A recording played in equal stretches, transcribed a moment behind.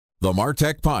The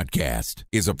MarTech Podcast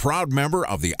is a proud member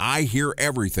of the I Hear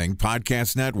Everything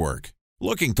Podcast Network.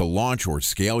 Looking to launch or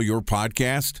scale your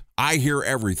podcast? I Hear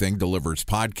Everything delivers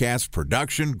podcast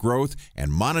production, growth,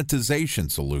 and monetization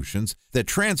solutions that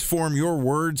transform your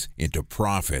words into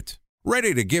profit.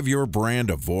 Ready to give your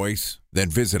brand a voice? Then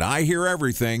visit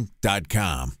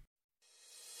iheareverything.com.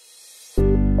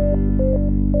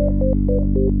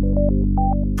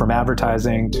 From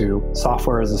advertising to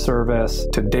software as a service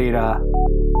to data.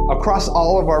 Across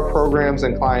all of our programs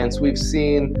and clients, we've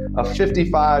seen a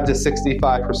 55 to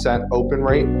 65% open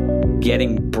rate.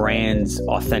 Getting brands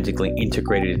authentically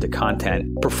integrated into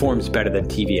content performs better than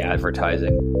TV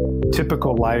advertising.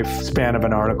 Typical lifespan of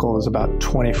an article is about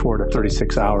 24 to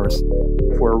 36 hours.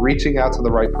 If we're reaching out to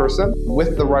the right person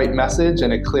with the right message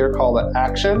and a clear call to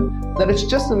action, then it's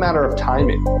just a matter of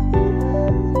timing.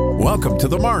 Welcome to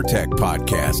the MarTech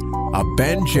Podcast, a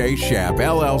Ben J. Schaap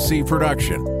LLC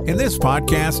production. In this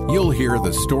podcast, you'll hear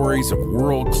the stories of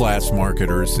world-class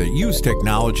marketers that use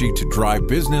technology to drive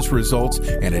business results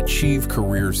and achieve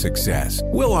career success.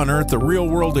 We'll unearth the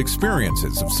real-world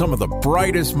experiences of some of the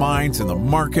brightest minds in the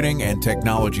marketing and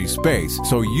technology space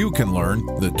so you can learn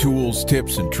the tools,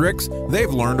 tips, and tricks they've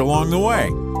learned along the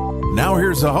way. Now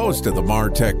here's the host of the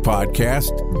MarTech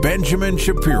Podcast, Benjamin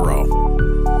Shapiro.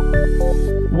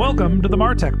 Welcome to the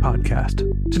MarTech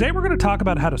Podcast. Today we're going to talk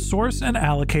about how to source and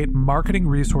allocate marketing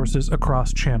resources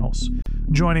across channels.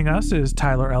 Joining us is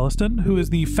Tyler Elliston, who is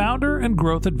the founder and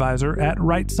growth advisor at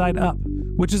Right Side Up,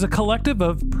 which is a collective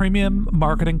of premium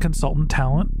marketing consultant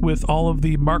talent with all of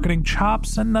the marketing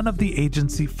chops and none of the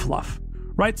agency fluff.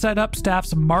 Right Side Up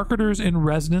staffs marketers in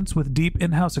residence with deep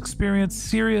in-house experience,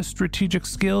 serious strategic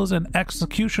skills, and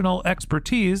executional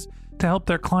expertise to help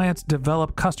their clients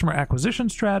develop customer acquisition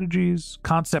strategies,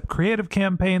 concept creative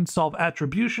campaigns, solve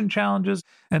attribution challenges,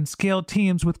 and scale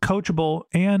teams with coachable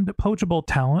and poachable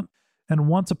talent. And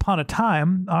once upon a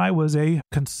time, I was a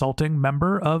consulting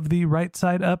member of the Right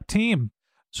Side Up team.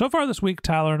 So far this week,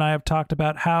 Tyler and I have talked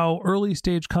about how early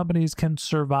stage companies can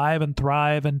survive and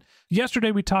thrive. And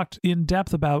yesterday we talked in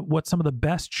depth about what some of the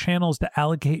best channels to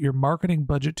allocate your marketing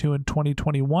budget to in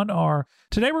 2021 are.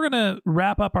 Today we're going to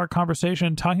wrap up our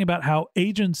conversation talking about how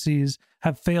agencies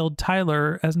have failed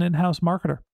Tyler as an in-house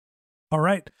marketer. All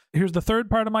right, here's the third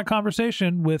part of my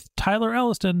conversation with Tyler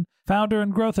Elliston, founder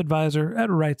and growth advisor at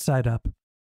Right Side Up.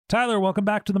 Tyler, welcome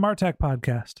back to the MarTech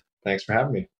Podcast. Thanks for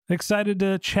having me. Excited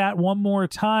to chat one more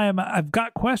time. I've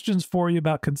got questions for you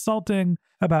about consulting,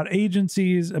 about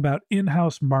agencies, about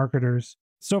in-house marketers.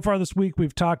 So far this week,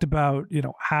 we've talked about,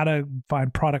 how to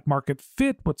find product market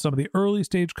fit, what some of the early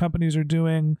stage companies are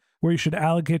doing, where you should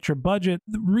allocate your budget,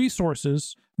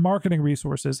 resources, marketing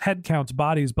resources, headcounts,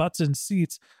 bodies, butts, and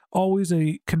seats, always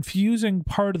a confusing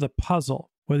part of the puzzle,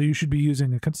 whether you should be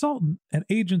using a consultant, an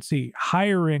agency,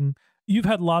 hiring. You've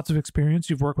had lots of experience.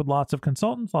 You've worked with lots of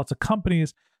consultants, lots of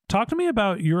companies. Talk to me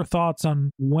about your thoughts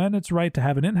on when it's right to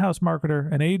have an in-house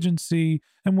marketer, an agency,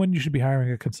 and when you should be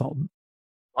hiring a consultant.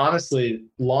 Honestly,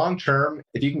 long-term,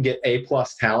 if you can get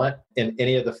A-plus talent in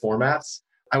any of the formats,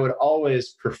 I would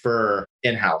always prefer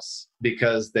in-house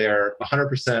because they're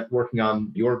 100% working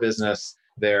on your business.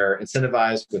 They're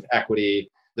incentivized with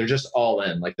equity. They're just all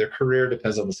in. Like their career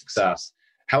depends on the success.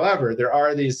 However, there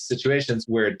are these situations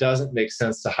where it doesn't make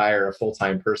sense to hire a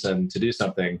full-time person to do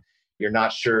something. You're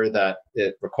not sure that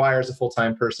it requires a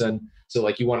full-time person. So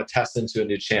like you want to test into a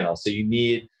new channel. So you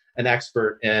need an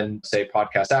expert in, say,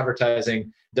 podcast advertising.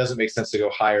 It doesn't make sense to go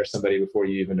hire somebody before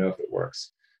you even know if it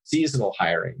works. Seasonal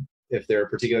hiring. If there are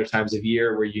particular times of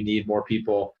year where you need more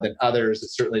people than others,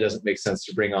 it certainly doesn't make sense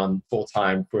to bring on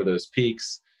full-time for those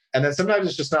peaks. And then sometimes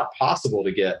it's just not possible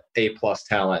to get A-plus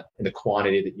talent in the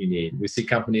quantity that you need. We see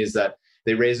companies that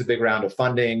they raise a big round of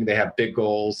funding. They have big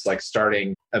goals like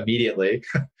starting immediately.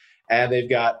 And they've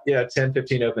got 10,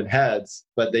 15 open heads,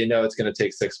 but they know it's going to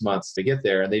take 6 months to get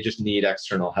there. And they just need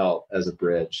external help as a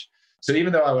bridge. So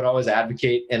even though I would always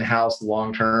advocate in-house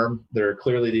long-term, there are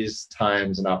clearly these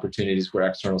times and opportunities where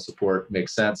external support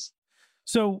makes sense.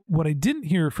 So what I didn't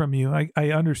hear from you,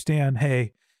 I understand,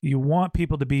 hey, you want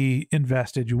people to be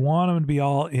invested. You want them to be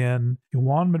all in. You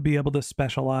want them to be able to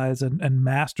specialize and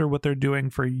master what they're doing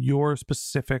for your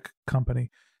specific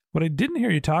company. What I didn't hear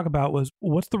you talk about was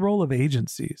what's the role of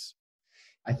agencies?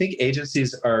 I think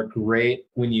agencies are great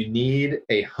when you need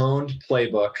a honed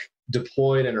playbook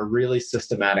deployed in a really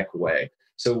systematic way.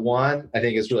 So one, I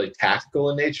think is really tactical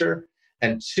in nature.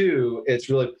 And two, it's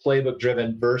really playbook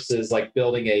driven versus like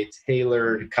building a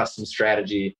tailored custom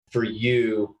strategy for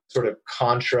you, sort of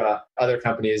contra other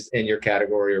companies in your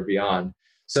category or beyond.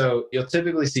 So you'll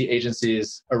typically see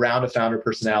agencies around a founder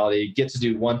personality get to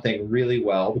do one thing really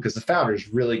well because the founder is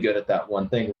really good at that one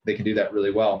thing. They can do that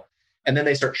really well. And then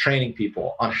they start training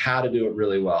people on how to do it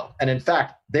really well. And in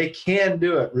fact, they can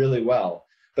do it really well.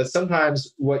 But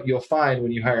sometimes what you'll find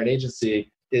when you hire an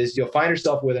agency is you'll find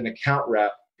yourself with an account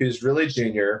rep who's really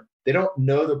junior. They don't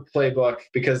know the playbook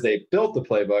because they built the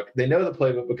playbook. They know the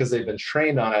playbook because they've been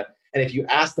trained on it. And if you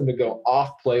ask them to go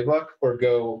off playbook or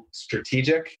go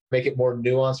strategic, make it more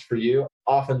nuanced for you,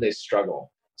 often they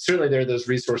struggle. Certainly there are those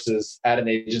resources at an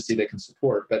agency that can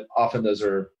support, but often those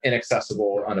are inaccessible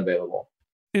or unavailable.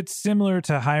 It's similar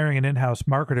to hiring an in-house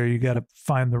marketer. You got to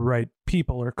find the right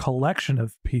people or collection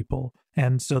of people.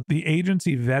 And so the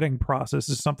agency vetting process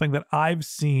is something that I've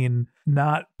seen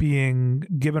not being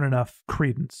given enough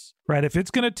credence, right? If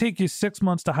it's going to take you 6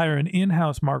 months to hire an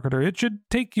in-house marketer, it should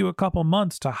take you a couple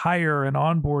months to hire and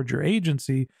onboard your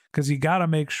agency, because you got to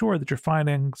make sure that you're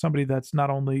finding somebody that's not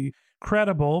only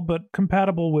credible, but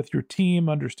compatible with your team,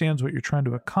 understands what you're trying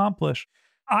to accomplish.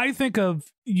 I think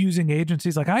of using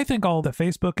agencies, like I think all the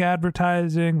Facebook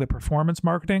advertising, the performance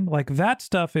marketing, like that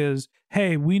stuff is,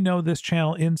 hey, we know this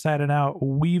channel inside and out.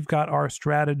 We've got our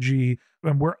strategy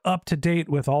and we're up to date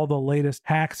with all the latest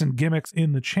hacks and gimmicks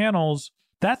in the channels.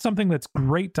 That's something that's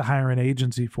great to hire an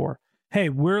agency for. Hey,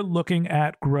 we're looking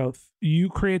at growth. You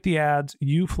create the ads,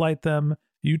 you flight them,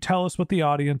 you tell us what the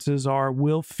audiences are,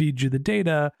 we'll feed you the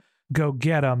data, go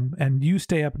get them, and you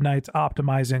stay up nights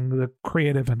optimizing the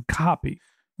creative and copy.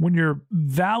 When you're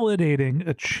validating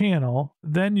a channel,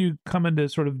 then you come into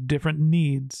sort of different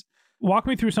needs. Walk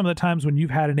me through some of the times when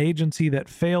you've had an agency that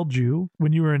failed you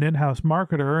when you were an in-house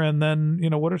marketer, and then,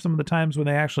 what are some of the times when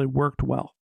they actually worked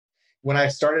well? When I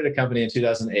started a company in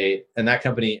 2008, and that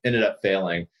company ended up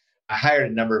failing, I hired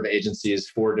a number of agencies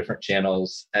for different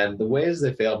channels, and the ways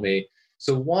they failed me.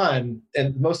 So one,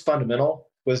 and most fundamental,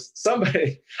 was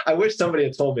I wish somebody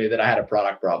had told me that I had a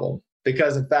product problem,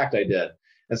 because in fact I did.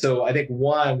 And so I think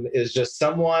one is just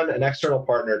an external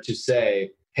partner to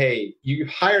say, hey, you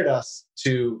hired us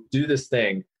to do this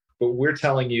thing, but we're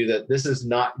telling you that this is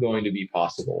not going to be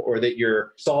possible, or that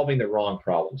you're solving the wrong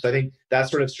problem. So I think that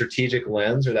sort of strategic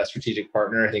lens, or that strategic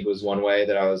partner, I think was one way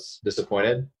that I was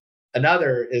disappointed.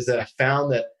 Another is that I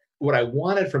found that what I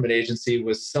wanted from an agency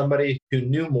was somebody who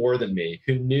knew more than me,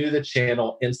 who knew the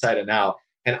channel inside and out.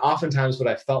 And oftentimes what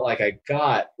I felt like I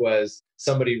got was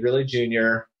somebody really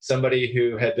junior, somebody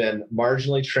who had been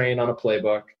marginally trained on a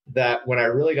playbook, that when I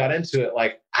really got into it,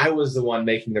 like I was the one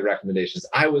making the recommendations.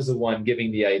 I was the one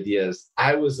giving the ideas.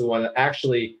 I was the one that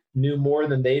actually knew more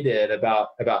than they did about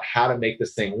how to make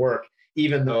this thing work,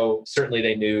 even though certainly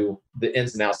they knew the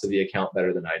ins and outs of the account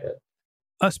better than I did.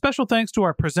 A special thanks to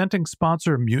our presenting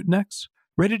sponsor, Mutinex.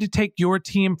 Ready to take your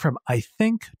team from I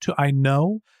think to I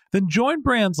know? Then join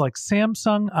brands like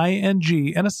Samsung,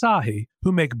 ING, and Asahi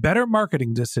who make better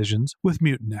marketing decisions with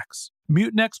Mutinex.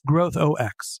 Mutinex Growth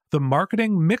OX, the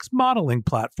marketing mix modeling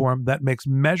platform that makes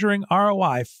measuring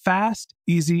ROI fast,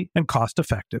 easy, and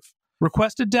cost-effective.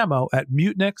 Request a demo at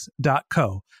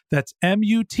mutinex.co. That's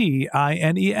MUTINEX.co.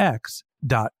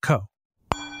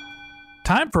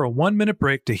 Time for a 1-minute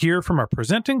break to hear from our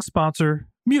presenting sponsor,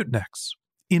 Mutinex.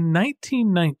 In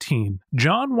 1919,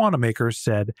 John Wanamaker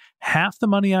said, "Half the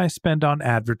money I spend on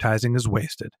advertising is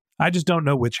wasted. I just don't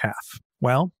know which half."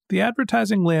 Well, the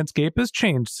advertising landscape has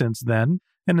changed since then,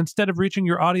 and instead of reaching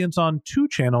your audience on 2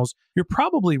 channels, you're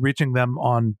probably reaching them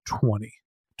on 20.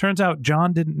 Turns out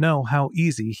John didn't know how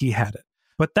easy he had it.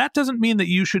 But that doesn't mean that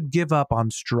you should give up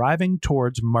on striving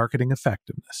towards marketing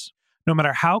effectiveness. No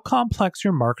matter how complex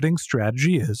your marketing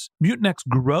strategy is, Mutinex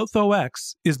Growth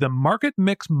OX is the market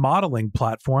mix modeling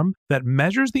platform that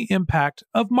measures the impact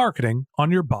of marketing on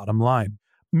your bottom line.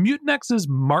 Mutinex's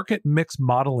market mix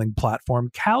modeling platform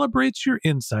calibrates your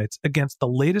insights against the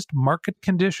latest market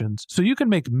conditions so you can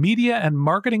make media and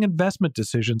marketing investment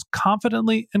decisions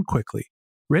confidently and quickly.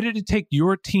 Ready to take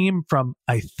your team from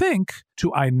I think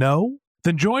to I know?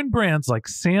 Then join brands like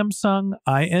Samsung,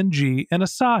 ING, and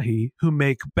Asahi who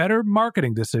make better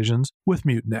marketing decisions with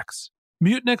Mutinex.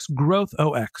 Mutinex Growth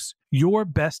OX. Your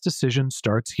best decision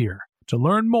starts here. To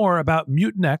learn more about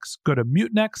Mutinex, go to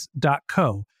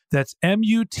mutinex.co. That's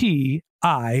MUTINEX.co.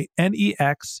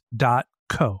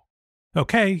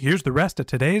 Okay, here's the rest of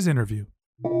today's interview.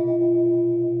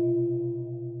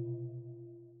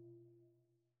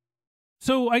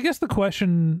 So I guess the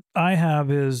question I have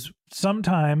is,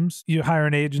 sometimes you hire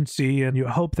an agency and you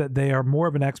hope that they are more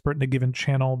of an expert in a given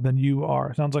channel than you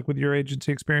are. Sounds like with your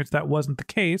agency experience, that wasn't the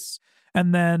case.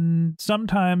 And then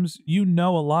sometimes you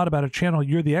know a lot about a channel,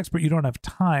 you're the expert, you don't have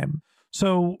time.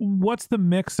 So what's the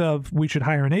mix of we should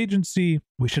hire an agency,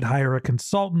 we should hire a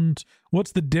consultant?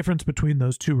 What's the difference between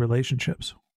those two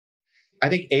relationships? I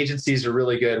think agencies are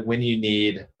really good when you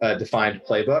need a defined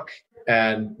playbook,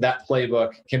 and that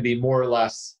playbook can be more or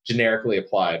less generically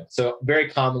applied. So very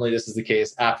commonly, this is the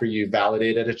case after you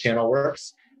validated a channel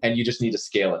works and you just need to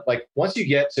scale it. Like once you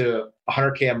get to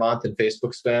 100K a month in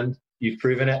Facebook spend, you've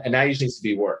proven it, and now you just needs to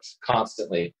be worked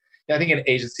constantly. And I think an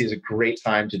agency is a great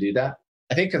time to do that.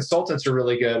 I think consultants are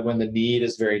really good when the need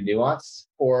is very nuanced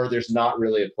or there's not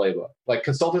really a playbook. Like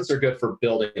consultants are good for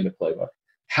building the playbook.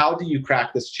 How do you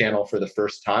crack this channel for the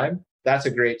first time? That's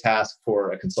a great task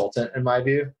for a consultant, in my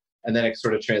view. And then it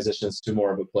sort of transitions to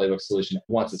more of a playbook solution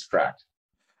once it's cracked.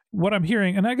 What I'm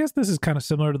hearing, and I guess this is kind of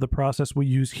similar to the process we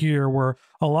use here, where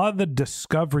a lot of the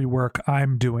discovery work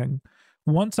I'm doing,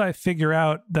 once I figure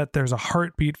out that there's a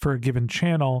heartbeat for a given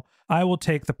channel, I will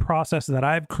take the process that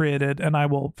I've created and I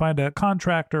will find a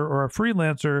contractor or a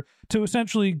freelancer to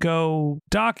essentially go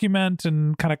document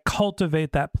and kind of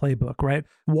cultivate that playbook, right?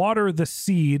 Water the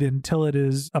seed until it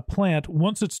is a plant.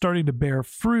 Once it's starting to bear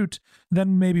fruit,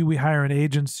 then maybe we hire an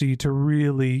agency to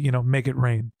really, make it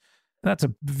rain. That's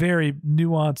a very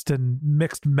nuanced and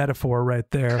mixed metaphor right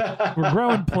there. We're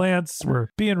growing plants, we're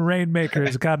being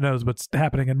rainmakers. God knows what's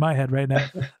happening in my head right now.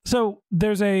 So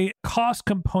there's a cost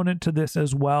component to this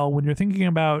as well. When you're thinking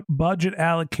about budget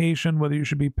allocation, whether you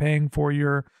should be paying for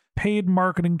your paid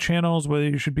marketing channels, whether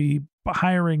you should be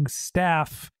hiring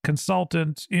staff,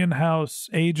 consultants, in-house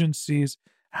agencies,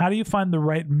 how do you find the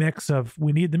right mix of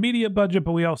we need the media budget,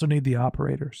 but we also need the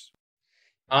operators?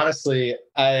 Honestly,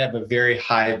 I have a very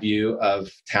high view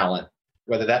of talent,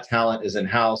 whether that talent is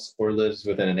in-house or lives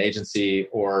within an agency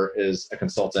or is a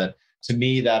consultant. To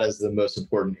me, that is the most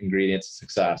important ingredient to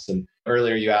success. And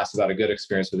earlier you asked about a good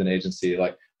experience with an agency.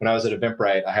 Like when I was at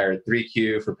Eventbrite, I hired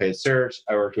 3Q for paid search.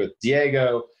 I worked with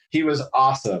Diego. He was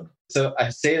awesome. So I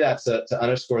say that to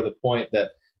underscore the point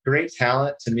that great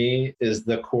talent to me is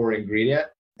the core ingredient.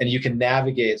 And you can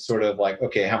navigate sort of like,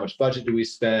 okay, how much budget do we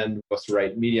spend? What's the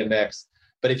right media mix?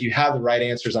 But if you have the right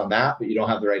answers on that, but you don't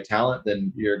have the right talent,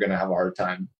 then you're going to have a hard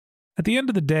time. At the end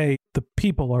of the day, the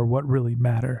people are what really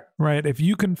matter, right? If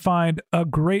you can find a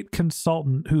great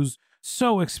consultant who's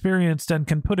so experienced and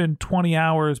can put in 20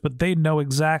 hours, but they know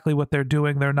exactly what they're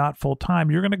doing, they're not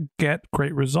full-time, you're going to get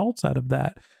great results out of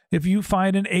that. If you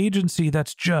find an agency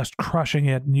that's just crushing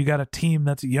it and you got a team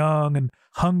that's young and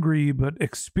hungry but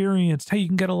experienced, hey, you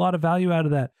can get a lot of value out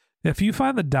of that. If you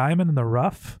find the diamond in the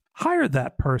rough, hire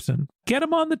that person, get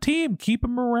them on the team, keep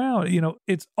them around.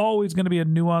 It's always going to be a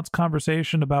nuanced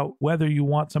conversation about whether you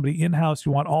want somebody in-house,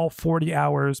 you want all 40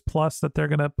 hours plus that they're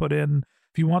going to put in.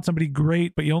 If you want somebody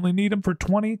great, but you only need them for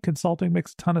 20, consulting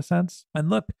makes a ton of sense. And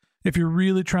look, if you're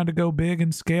really trying to go big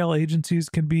and scale, agencies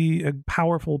can be a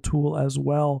powerful tool as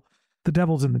well. The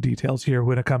devil's in the details here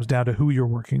when it comes down to who you're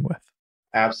working with.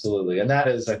 Absolutely. And that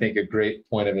is, I think, a great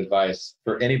point of advice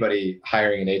for anybody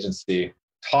hiring an agency.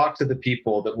 Talk to the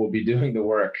people that will be doing the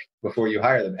work before you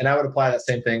hire them. And I would apply that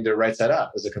same thing to Right Side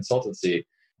Up as a consultancy.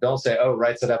 Don't say, oh,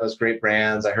 Right Side Up has great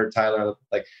brands. I heard Tyler.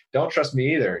 Like, don't trust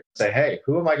me either. Say, hey,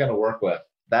 who am I going to work with?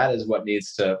 That is what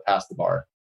needs to pass the bar.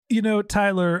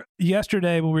 Tyler,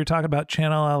 yesterday when we were talking about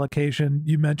channel allocation,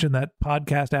 you mentioned that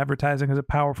podcast advertising is a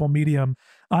powerful medium.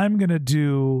 I'm going to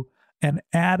do an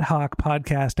ad hoc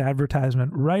podcast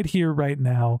advertisement right here, right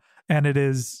now. And it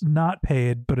is not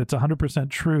paid, but it's 100%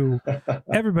 true.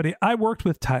 Everybody, I worked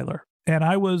with Tyler and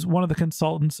I was one of the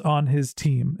consultants on his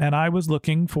team. And I was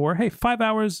looking for, 5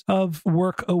 hours of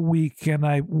work a week. And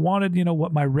I wanted,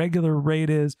 what my regular rate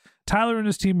is. Tyler and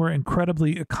his team were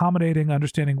incredibly accommodating,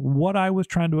 understanding what I was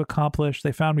trying to accomplish.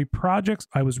 They found me projects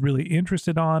I was really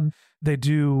interested on. They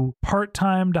do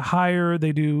part-time to hire.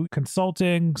 They do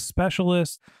consulting,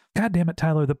 specialists. God damn it,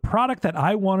 Tyler, the product that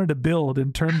I wanted to build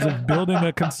in terms of building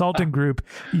a consulting group,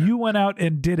 you went out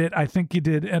and did it. I think you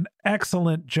did an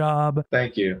excellent job.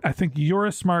 Thank you. I think you're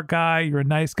a smart guy. You're a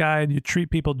nice guy and you treat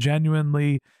people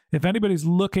genuinely. If anybody's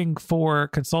looking for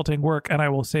consulting work, and I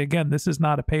will say again, this is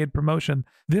not a paid promotion.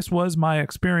 This was my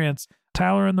experience.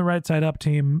 Tyler and the Right Side Up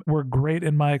team were great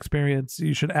in my experience.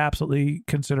 You should absolutely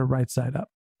consider Right Side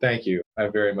Up. Thank you. I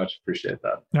very much appreciate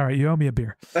that. All right. You owe me a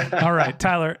beer. All right,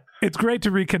 Tyler, it's great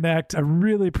to reconnect. I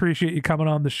really appreciate you coming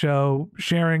on the show,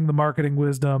 sharing the marketing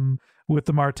wisdom with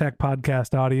the MarTech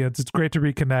podcast audience. It's great to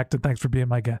reconnect, and thanks for being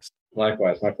my guest.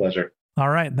 Likewise. My pleasure. All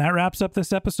right. And that wraps up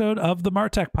this episode of the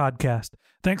MarTech podcast.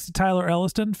 Thanks to Tyler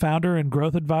Elliston, founder and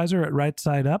growth advisor at Right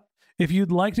Side Up. If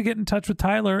you'd like to get in touch with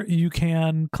Tyler, you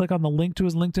can click on the link to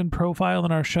his LinkedIn profile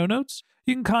in our show notes.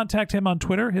 You can contact him on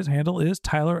Twitter. His handle is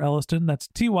Tyler Elliston. That's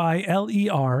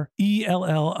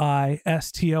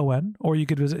TYLERELLISTON. Or you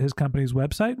could visit his company's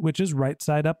website, which is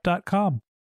rightsideup.com.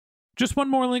 Just one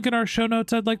more link in our show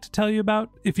notes I'd like to tell you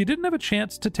about. If you didn't have a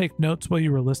chance to take notes while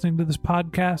you were listening to this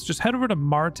podcast, just head over to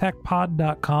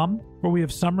martechpod.com, where we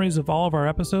have summaries of all of our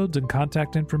episodes and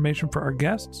contact information for our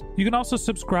guests. You can also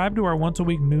subscribe to our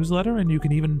once-a-week newsletter, and you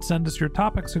can even send us your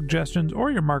topic suggestions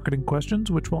or your marketing questions,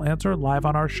 which we'll answer live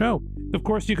on our show. Of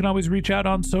course, you can always reach out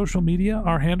on social media.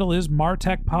 Our handle is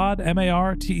martechpod,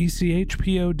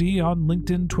 MARTECHPOD, on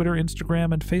LinkedIn, Twitter,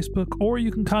 Instagram, and Facebook, or you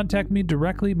can contact me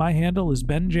directly. My handle is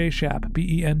Ben J. Shap,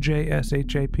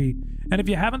 BENJSHAP. And if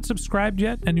you haven't subscribed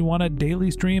yet and you want a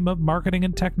daily stream of marketing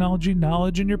and technology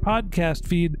knowledge in your podcast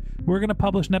feed, we're going to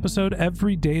publish an episode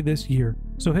every day this year.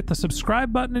 So hit the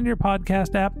subscribe button in your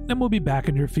podcast app, and we'll be back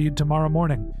in your feed tomorrow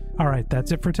morning. All right,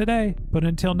 that's it for today. But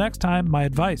until next time, my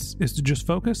advice is to just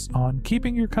focus on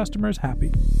keeping your customers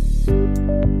happy.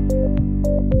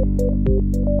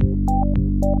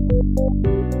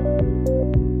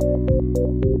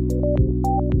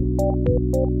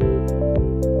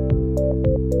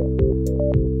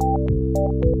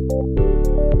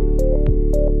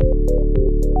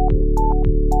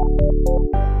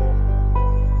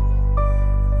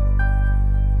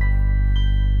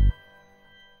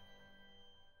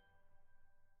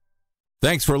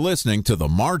 Thanks for listening to the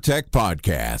MarTech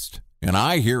Podcast, an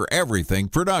I Hear Everything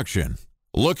production.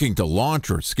 Looking to launch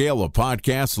or scale a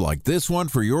podcast like this one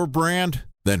for your brand?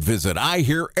 Then visit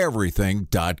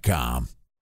iheareverything.com.